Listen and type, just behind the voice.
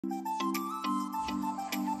You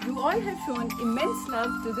all have shown immense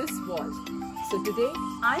love to this wall. So today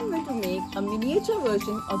I'm going to make a miniature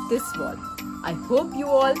version of this wall. I hope you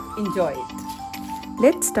all enjoy it.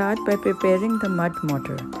 Let's start by preparing the mud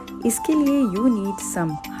mortar. इसके लिए you need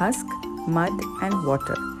some husk, mud and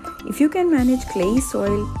water. If you can manage clay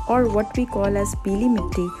soil or what we call as peely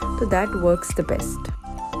mitti, so that works the best.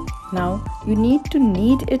 Now you need to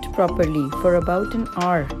knead it properly for about an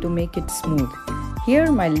hour to make it smooth.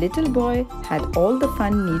 Here my little boy had all the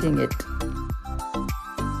fun kneading it.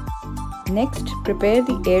 Next, prepare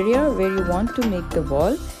the area where you want to make the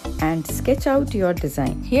wall and sketch out your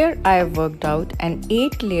design. Here I have worked out an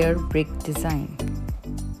 8-layer brick design.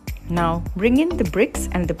 Now bring in the bricks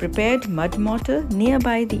and the prepared mud mortar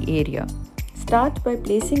nearby the area. Start by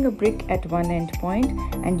placing a brick at one end point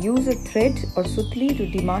and use a thread or sutli to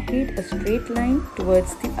demarcate a straight line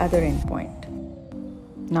towards the other end point.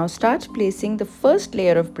 Now start placing the first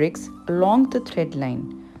layer of bricks along the thread line.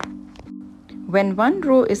 When one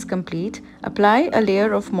row is complete, apply a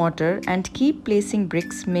layer of mortar and keep placing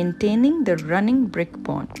bricks, maintaining the running brick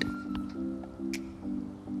bond.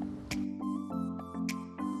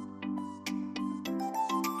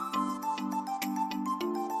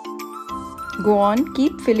 Go on,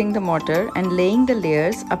 keep filling the mortar and laying the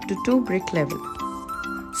layers up to 2 brick level.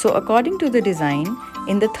 So according to the design,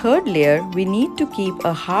 in the third layer, we need to keep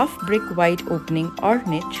a half brick wide opening or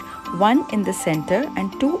niche, one in the center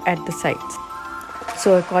and 2 at the sides.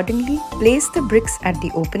 So accordingly, place the bricks at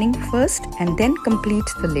the opening first and then complete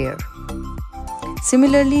the layer.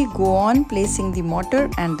 Similarly, go on placing the mortar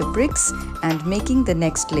and the bricks and making the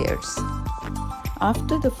next layers.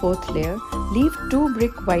 After the 4th layer, leave 2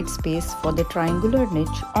 brick wide space for the triangular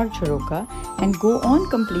niche or jharoka and go on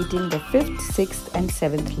completing the 5th, 6th and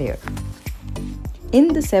 7th layer. In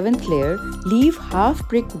the 7th layer, leave half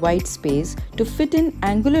brick wide space to fit in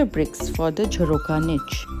angular bricks for the jharoka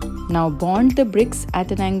niche. Now bond the bricks at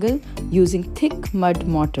an angle using thick mud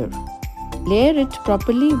mortar. Layer it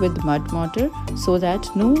properly with mud mortar so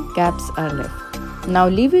that no gaps are left. Now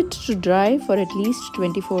leave it to dry for at least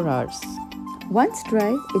 24 hours. Once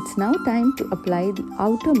dry, it's now time to apply the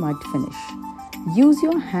outer mud finish. Use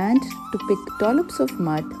your hand to pick dollops of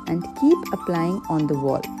mud and keep applying on the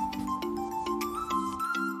wall.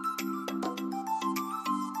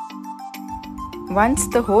 Once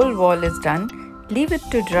the whole wall is done, leave it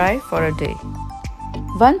to dry for a day.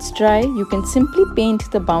 Once dry, you can simply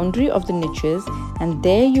paint the boundary of the niches and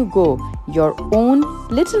there you go, your own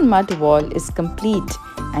little mud wall is complete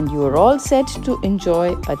and you are all set to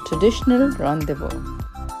enjoy a traditional rendezvous.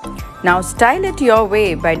 Now style it your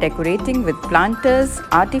way by decorating with planters,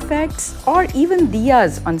 artifacts or even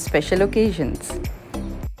diyas on special occasions.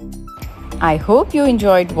 I hope you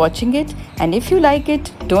enjoyed watching it, and if you like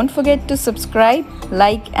it, don't forget to subscribe,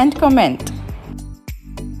 like and comment.